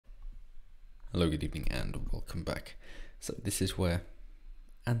Hello, good evening, and welcome back. So, this is where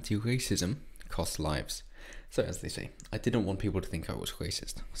anti-racism costs lives. So, as they say, I didn't want people to think I was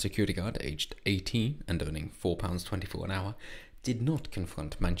racist. Security guard aged 18 and earning £4.24 an hour did not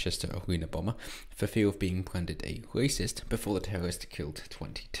confront Manchester arena bomber for fear of being branded a racist before the terrorist killed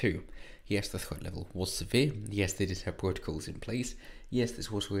 22. Yes, the threat level was severe. Yes, they did have protocols in place. Yes,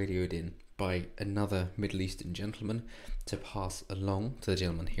 this was radioed in by another Middle Eastern gentleman to pass along to the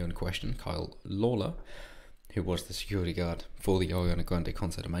gentleman here in question, Kyle Lawler, who was the security guard for the Ariana Grande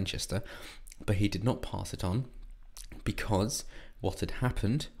concert in Manchester, but he did not pass it on because what had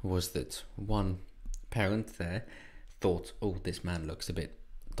happened was that one parent there thought, oh, this man looks a bit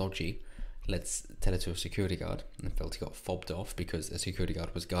dodgy, let's tell it to a security guard, and felt he got fobbed off because a security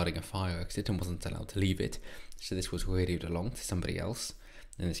guard was guarding a fire exit and wasn't allowed to leave it. So this was radioed along to somebody else,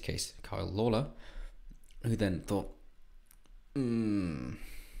 in this case Kyle Lawler, who then thought,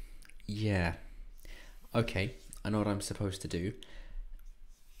 yeah, okay, I know what I'm supposed to do,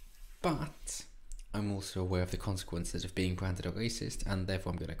 but I'm also aware of the consequences of being branded a racist, and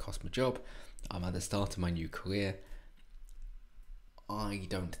therefore I'm going to cost my job. I'm at the start of my new career. I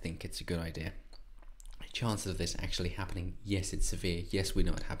don't think it's a good idea. Chances of this actually happening, yes, it's severe. Yes, we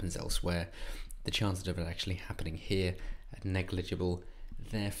know it happens elsewhere. The chances of it actually happening here are negligible.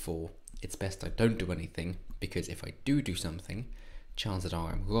 Therefore, it's best I don't do anything, because if I do something, chances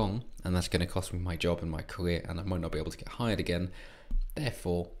are I'm wrong, and that's going to cost me my job and my career, and I might not be able to get hired again.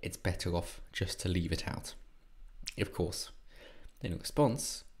 Therefore, it's better off just to leave it out. Of course, in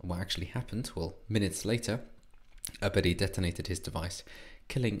response, what actually happened, well, minutes later, Abedi detonated his device,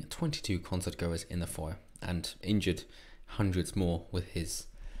 killing 22 concertgoers in the foyer and injured hundreds more with his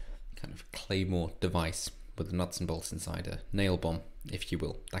kind of claymore device with the nuts and bolts inside, a nail bomb, if you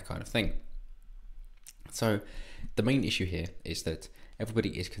will, that kind of thing. So the main issue here is that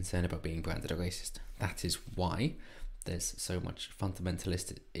everybody is concerned about being branded a racist. That is why there's so much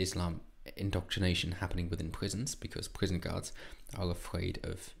fundamentalist Islam indoctrination happening within prisons, because prison guards are afraid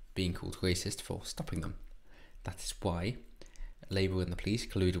of being called racist for stopping them. That is why Labour and the police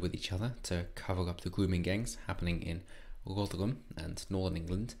colluded with each other to cover up the grooming gangs happening in Rotherham and Northern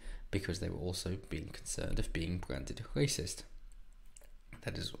England, because they were also being concerned of being branded racist.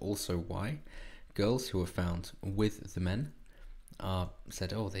 That is also why girls who were found with the men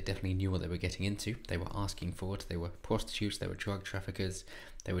said, oh, they definitely knew what they were getting into. They were asking for it. They were prostitutes. They were drug traffickers.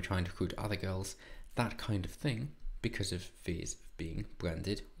 They were trying to recruit other girls. That kind of thing, because of fears of being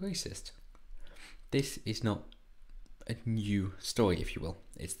branded racist. This is not a new story, if you will.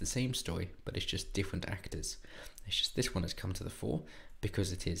 It's the same story, but it's just different actors. It's just this one has come to the fore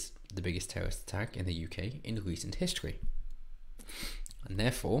because it is the biggest terrorist attack in the UK in recent history. And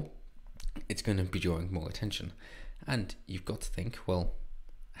therefore, it's going to be drawing more attention. And you've got to think, well,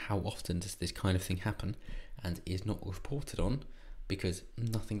 how often does this kind of thing happen and is not reported on because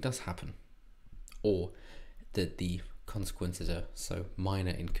nothing does happen? Or that the consequences are so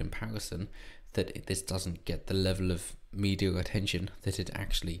minor in comparison that this doesn't get the level of media attention that it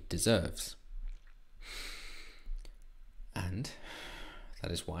actually deserves. And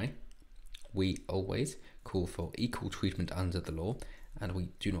that is why we always call for equal treatment under the law, and we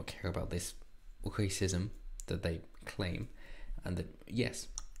do not care about this racism that they claim, and that yes,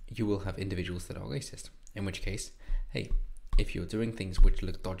 you will have individuals that are racist, in which case, hey, if you're doing things which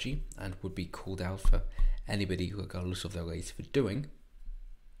look dodgy and would be called out for anybody regardless of their race for doing,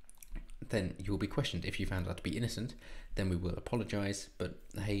 then you will be questioned. If you found out to be innocent, then we will apologise, but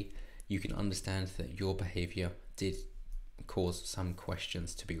hey, you can understand that your behaviour did cause some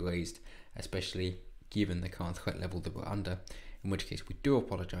questions to be raised, especially given the current threat level that we're under, in which case we do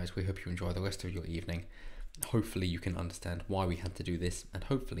apologise. We hope you enjoy the rest of your evening. Hopefully you can understand why we had to do this, and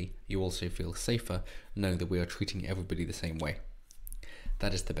hopefully you also feel safer knowing that we are treating everybody the same way.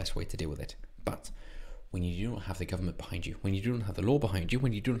 That is the best way to deal with it. But when you do not have the government behind you, when you do not have the law behind you,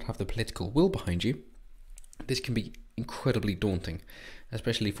 when you do not have the political will behind you, this can be incredibly daunting,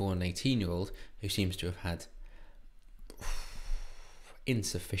 especially for an 18-year-old who seems to have had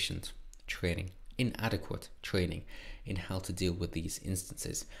insufficient training, inadequate training in how to deal with these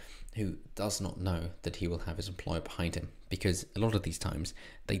instances, who does not know that he will have his employer behind him, because a lot of these times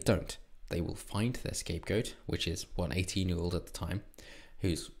they don't. They will find their scapegoat, which is one 18-year-old at the time,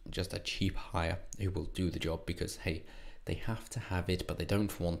 who's just a cheap hire who will do the job because, hey, they have to have it, but they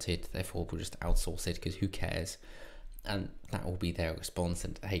don't want it, therefore we'll just outsource it because who cares? And that will be their response.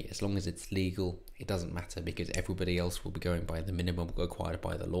 And hey, as long as it's legal, it doesn't matter because everybody else will be going by the minimum required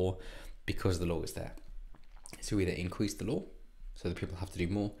by the law because the law is there. So either increase the law so that people have to do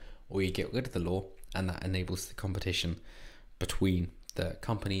more, or you get rid of the law and that enables the competition between the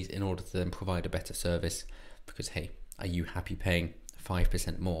companies in order to then provide a better service. Because hey, are you happy paying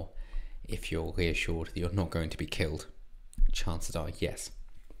 5% more if you're reassured that you're not going to be killed? Chances are yes.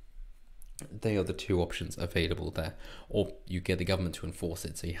 They are the two options available there. Or you get the government to enforce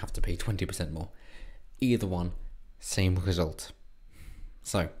it, so you have to pay 20% more. Either one, same result.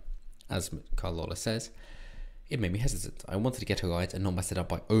 So, as Carl Lawler says, it made me hesitant. I wanted to get a right and not mess it up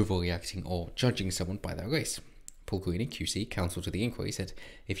by overreacting or judging someone by their race. Paul Greeny, QC, counsel to the inquiry, said,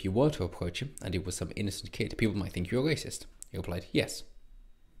 if you were to approach him and it was some innocent kid, people might think you're a racist. He replied, yes.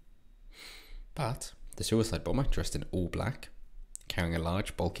 But the suicide bomber, dressed in all black, carrying a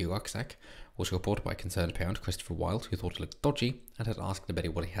large, bulky rucksack, was reported by a concerned parent, Christopher Wilde, who thought it looked dodgy and had asked the betty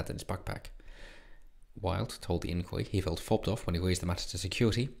what he had in his backpack. Wilde told the inquiry he felt fobbed off when he raised the matter to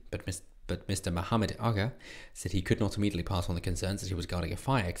security, but Mr. Mohammed Agha said he could not immediately pass on the concerns as he was guarding a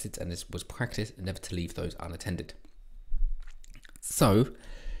fire exit and this was practice never to leave those unattended. So,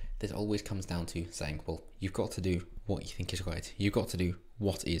 this always comes down to saying, well, you've got to do what you think is right. You've got to do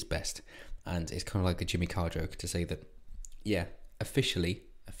what is best. And it's kind of like the Jimmy Carr joke to say that, yeah, officially,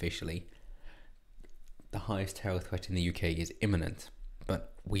 the highest terror threat in the UK is imminent.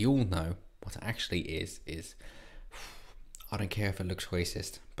 But we all know what it actually is, I don't care if it looks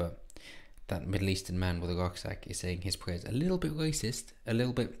racist, but that Middle Eastern man with a rucksack is saying his prayers a little bit racist, a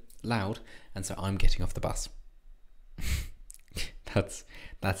little bit loud, and so I'm getting off the bus. That's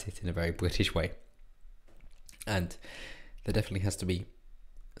it in a very British way. And there definitely has to be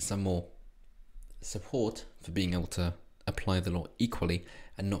some more support for being able to apply the law equally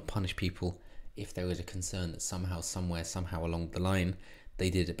and not punish people if there is a concern that somehow, somewhere, somehow along the line they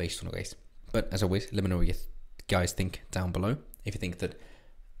did it based on race. But as always, let me know what you guys think down below. If you think that,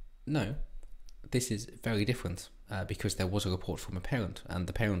 no, this is very different because there was a report from a parent and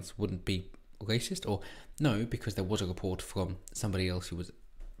the parents wouldn't be racist, or no, because there was a report from somebody else who was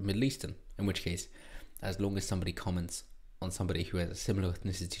Middle Eastern, in which case, as long as somebody comments on somebody who has a similar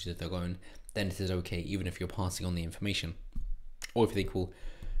ethnicity to their own, then it is okay, even if you're passing on the information. Or if you think, well,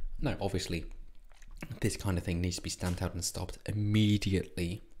 no, obviously, this kind of thing needs to be stamped out and stopped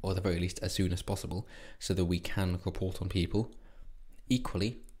immediately, or at the very least as soon as possible, so that we can report on people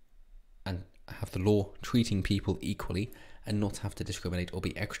equally and have the law treating people equally and not have to discriminate or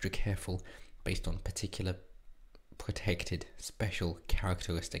be extra careful based on particular protected special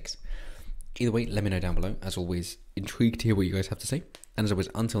characteristics. Either way, let me know down below. As always, intrigued to hear what you guys have to say. And as always,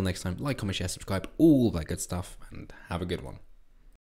 until next time, like, comment, share, subscribe, all that good stuff, and have a good one.